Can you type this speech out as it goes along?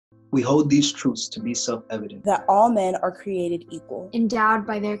We hold these truths to be self-evident. That all men are created equal, endowed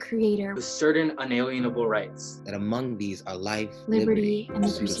by their Creator with certain unalienable rights. That among these are life, liberty, and the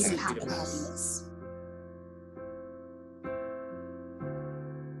and pursuit of happiness. happiness.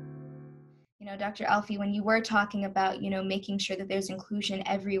 You know, Dr. Alfiee, when you were talking about, making sure that there's inclusion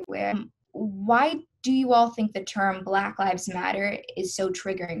everywhere, why do you all think the term Black Lives Matter is so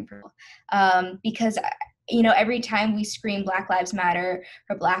triggering for people? Because every time we scream Black Lives Matter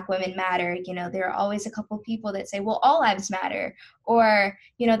or Black women matter, there are always a couple people that say, well, all lives matter, or,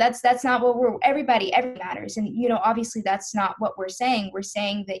 that's not what everybody matters. And, obviously that's not what we're saying. We're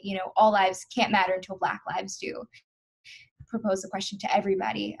saying that, all lives can't matter until Black lives do. Propose the question to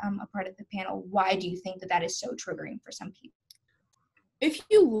everybody, a part of the panel. Why do you think that is so triggering for some people? If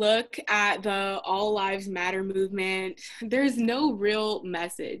you look at the All Lives Matter movement, there's no real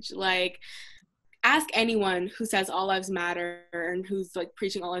message. Like, ask anyone who says all lives matter and who's like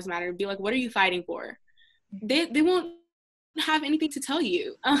preaching all lives matter and be like, what are you fighting for? They won't have anything to tell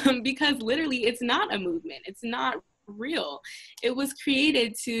you because literally it's not a movement. It's not real. It was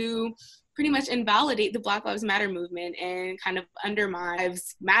created to pretty much invalidate the Black Lives Matter movement and kind of undermine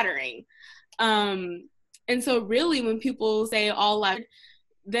lives mattering. And so really when people say all lives,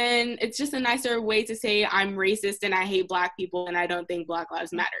 then it's just a nicer way to say I'm racist and I hate Black people and I don't think Black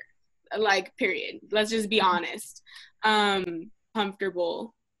lives matter. Like, period. Let's just be honest.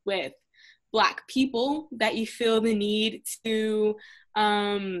 Comfortable with Black people that you feel the need to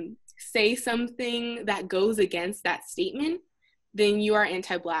say something that goes against that statement, then you are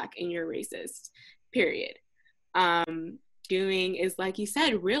anti-Black and you're racist, period. Doing is, like you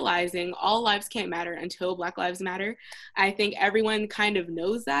said, realizing all lives can't matter until Black lives matter. I think everyone kind of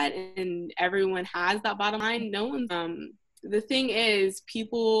knows that and everyone has that bottom line. No one, the thing is,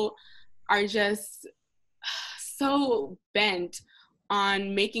 people are just so bent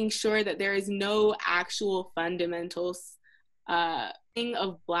on making sure that there is no actual fundamentals thing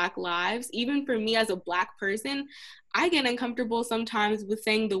of Black lives. Even for me as a Black person, I get uncomfortable sometimes with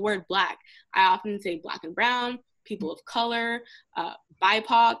saying the word Black. I often say Black and brown, people of color,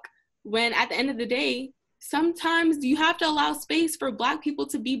 BIPOC, when at the end of the day, sometimes you have to allow space for Black people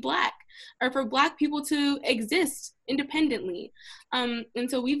to be Black or for Black people to exist independently. And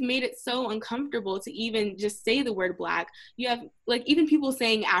so we've made it so uncomfortable to even just say the word Black. You have like even people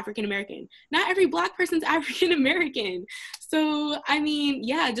saying African American. Not every Black person's African American. So, I mean,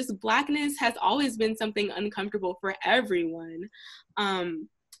 yeah, just Blackness has always been something uncomfortable for everyone.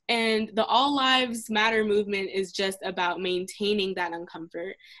 And the All Lives Matter movement is just about maintaining that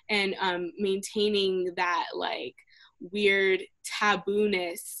uncomfort and maintaining that like weird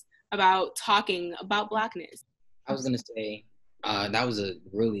taboo-ness about talking about Blackness. I was going to say, that was a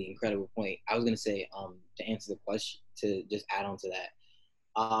really incredible point. I was going to say, to answer the question, to just add on to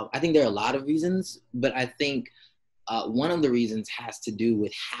that, I think there are a lot of reasons, but I think one of the reasons has to do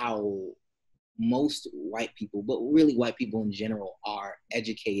with how most white people, but really white people in general, are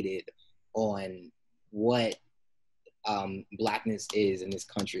educated on what Blackness is in this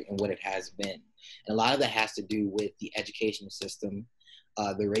country and what it has been. And a lot of that has to do with the educational system,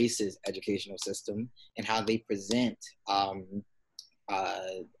 the racist educational system, and how they present our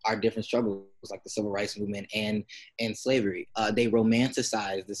different struggles, like the civil rights movement and slavery. They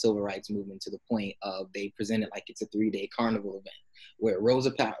romanticize the civil rights movement to the point of they present it like it's a 3-day carnival event, where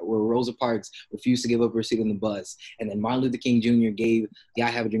Rosa Parks refused to give up her seat on the bus, and then Martin Luther King Jr. gave the I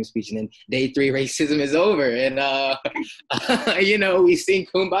Have a Dream speech, and then day 3 racism is over, and we sing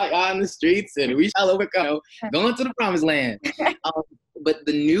Kumbaya on the streets, and we shall overcome, going to the promised land. But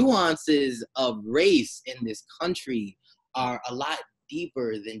the nuances of race in this country are a lot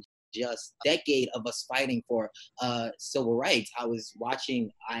deeper than just a decade of us fighting for civil rights. I was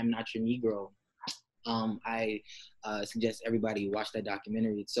watching I'm Not Your Negro. I suggest everybody watch that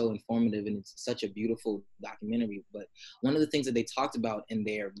documentary. It's so informative and it's such a beautiful documentary. But one of the things that they talked about in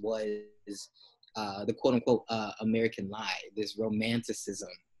there was the quote unquote American lie, this romanticism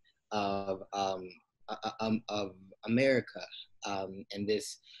of America and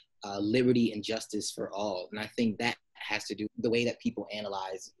this liberty and justice for all. And I think that has to do with the way that people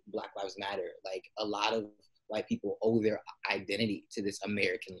analyze Black Lives Matter. Like, a lot of white people owe their identity to this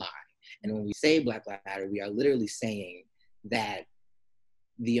American lie. And when we say Black Lives Matter, we are literally saying that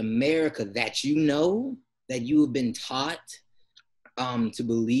the America that you know, that you have been taught to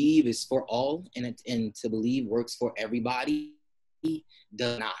believe is for all and to believe works for everybody,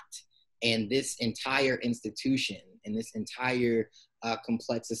 does not. And this entire institution and this entire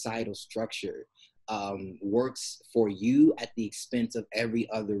complex societal structure works for you at the expense of every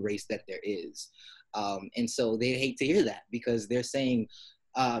other race that there is. And so they hate to hear that, because they're saying,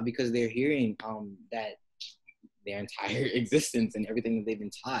 because they're hearing that their entire existence and everything that they've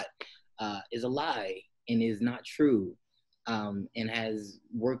been taught is a lie and is not true, and has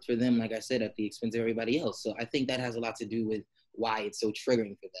worked for them, like I said, at the expense of everybody else. So I think that has a lot to do with why it's so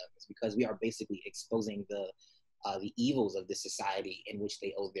triggering for them. It's because we are basically exposing the evils of this society in which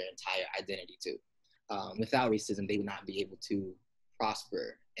they owe their entire identity to. Without racism, they would not be able to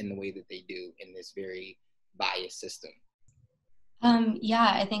prosper in the way that they do in this very biased system.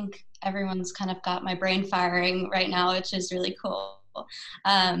 Yeah, I think everyone's kind of got my brain firing right now, which is really cool.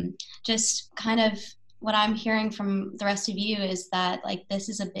 Just kind of what I'm hearing from the rest of you is that like this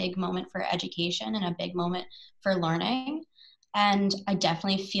is a big moment for education and a big moment for learning. And I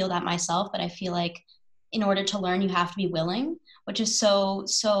definitely feel that myself, but I feel like in order to learn, you have to be willing, which is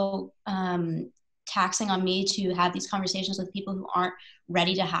so taxing on me to have these conversations with people who aren't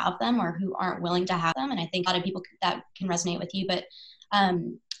ready to have them or who aren't willing to have them. And I think a lot of people that can resonate with you, but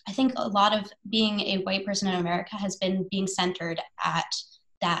I think a lot of being a white person in America has been being centered at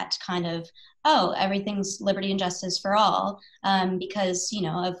that kind of, oh, everything's liberty and justice for all, because, you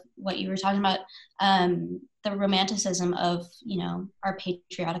know, of what you were talking about, the romanticism of, you know, our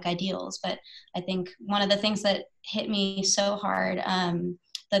patriotic ideals. But I think one of the things that hit me so hard,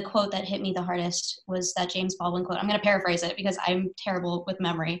 the quote that hit me the hardest was that James Baldwin quote. I'm going to paraphrase it because I'm terrible with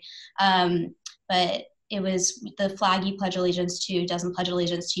memory. But it was, the flag you pledge allegiance to doesn't pledge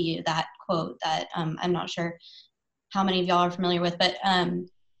allegiance to you, that quote that I'm not sure how many of y'all are familiar with, but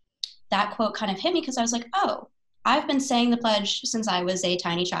that quote kind of hit me because I was like, oh, I've been saying the pledge since I was a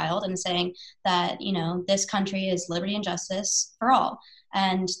tiny child and saying that, you know, this country is liberty and justice for all.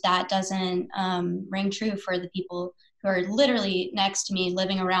 And that doesn't ring true for the people who are literally next to me,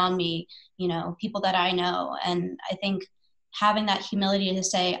 living around me, you know, people that I know. And I think having that humility to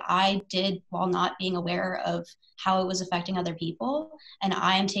say, I did while not being aware of how it was affecting other people, and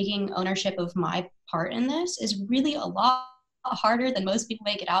I am taking ownership of my part in this, is really a lot harder than most people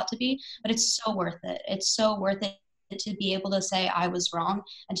make it out to be, but it's so worth it. It's so worth it to be able to say I was wrong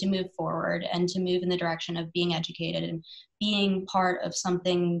and to move forward and to move in the direction of being educated and being part of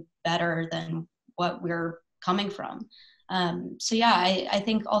something better than what we're coming from. So yeah, I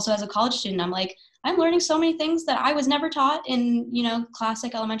think also as a college student, I'm like, I'm learning so many things that I was never taught in, you know,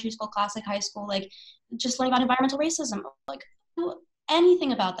 classic elementary school, classic high school, like just learning about environmental racism, like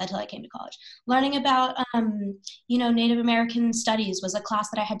anything about that till I came to college. Learning about, you know, Native American studies was a class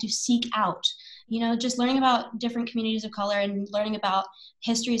that I had to seek out. You know, just learning about different communities of color and learning about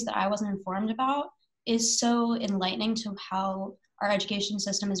histories that I wasn't informed about is so enlightening to how our education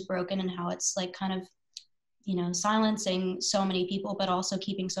system is broken and how it's like kind of, you know, silencing so many people, but also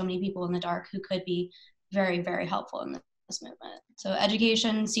keeping so many people in the dark who could be very, very helpful in this movement. So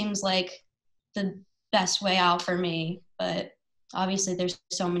education seems like the best way out for me, but obviously there's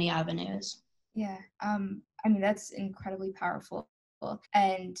so many avenues. Yeah, I mean, that's incredibly powerful.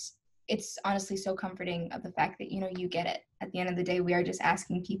 And it's honestly so comforting of the fact that, you know, you get it. At the end of the day, we are just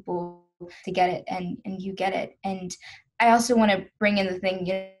asking people to get it, and you get it. And I also want to bring in the thing,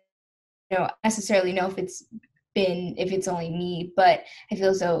 you know, necessarily know if it's only me, but I feel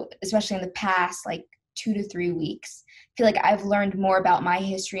as though, especially in the past, like 2 to 3 weeks, I feel like I've learned more about my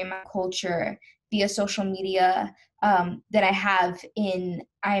history and my culture via social media than I have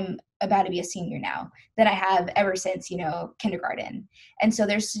I'm about to be a senior now, than I have ever since, you know, kindergarten. And so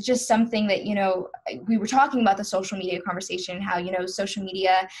there's just something that, you know, we were talking about the social media conversation, how, you know, social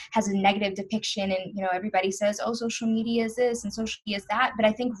media has a negative depiction and, you know, everybody says, oh, social media is this and social media is that. But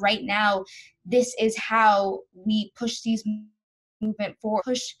I think right now, this is how we push this movement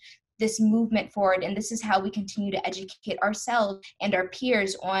forward. And this is how we continue to educate ourselves and our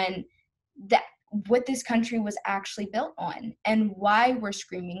peers on that, what this country was actually built on, and why we're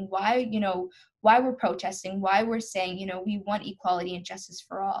screaming, why we're protesting, why we're saying, you know, we want equality and justice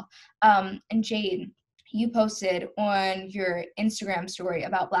for all. And Jade, you posted on your Instagram story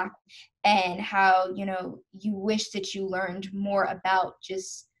about Black and how, you know, you wish that you learned more about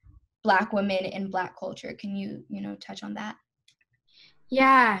just Black women and Black culture. Can you, you know, touch on that?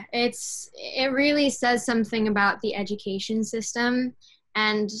 Yeah, it really says something about the education system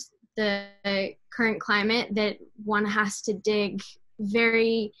and the current climate that one has to dig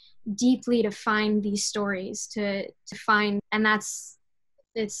very deeply to find these stories, to find, and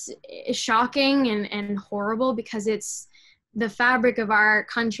it's shocking and horrible because it's the fabric of our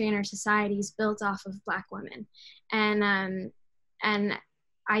country and our society is built off of Black women. And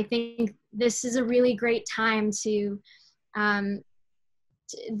I think this is a really great time to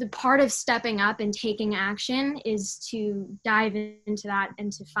the part of stepping up and taking action is to dive into that and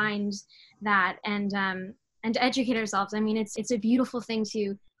to find that. And and to educate ourselves. I mean, it's a beautiful thing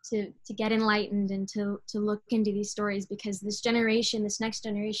to get enlightened and to look into these stories, because this next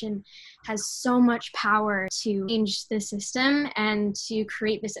generation has so much power to change the system and to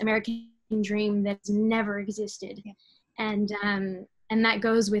create this American dream that's never existed. Yeah. And that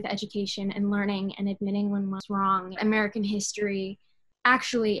goes with education and learning and admitting when what's wrong. American history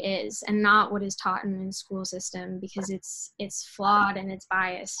actually is, and not what is taught in the school system, because it's flawed and it's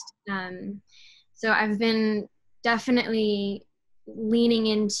biased. So I've been definitely leaning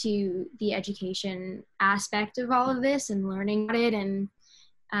into the education aspect of all of this and learning about it, and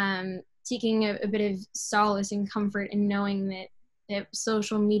seeking a bit of solace and comfort in knowing that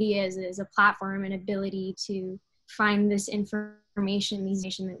social media is a platform and ability to find this information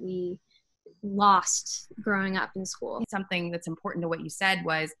that we lost growing up in school. Something that's important to what you said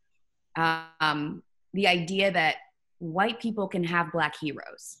was the idea that white people can have Black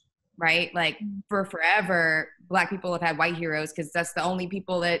heroes, right? Like for forever, Black people have had white heroes because that's the only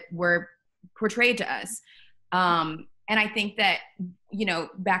people that were portrayed to us. And I think that,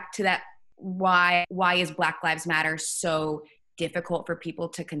 back to that, why is Black Lives Matter so difficult for people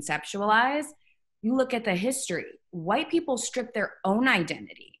to conceptualize? You look at the history, white people stripped their own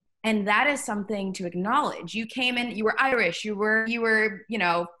identity. And that is something to acknowledge. You came in, you were Irish, you were,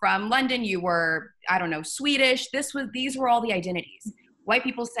 from London, you were, Swedish. These were all the identities. White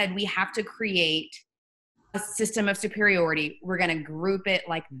people said, we have to create a system of superiority. We're going to group it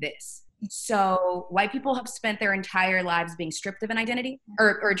like this. So white people have spent their entire lives being stripped of an identity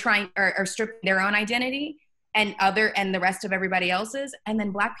or stripped their own identity and the rest of everybody else's. And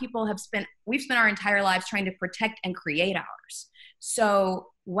then Black people we've spent our entire lives trying to protect and create ours. So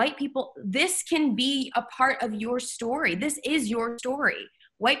white people, this can be a part of your story. This is your story.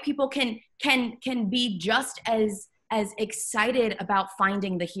 White people can be just as excited about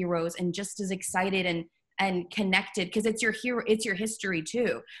finding the heroes and just as excited and connected, because it's your history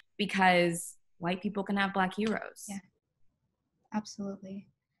too, because white people can have Black heroes. Yeah, absolutely.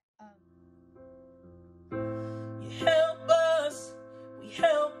 You help us, we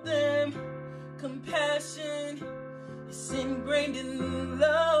help them. Compassion is ingrained in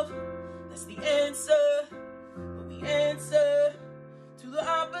love. That's the answer, but we answer to the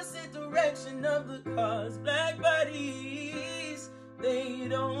opposite direction of the cause. Black bodies, they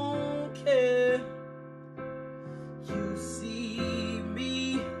don't care. You see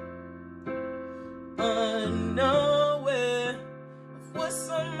me unaware of what's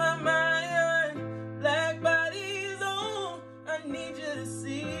on my mind. Black bodies, oh, I need you to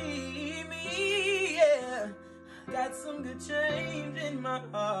see me, yeah. I got some good change in my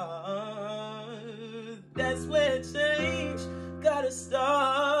heart. That's where change gotta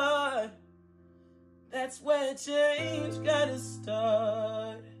start. That's where change gotta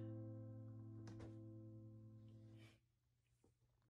start.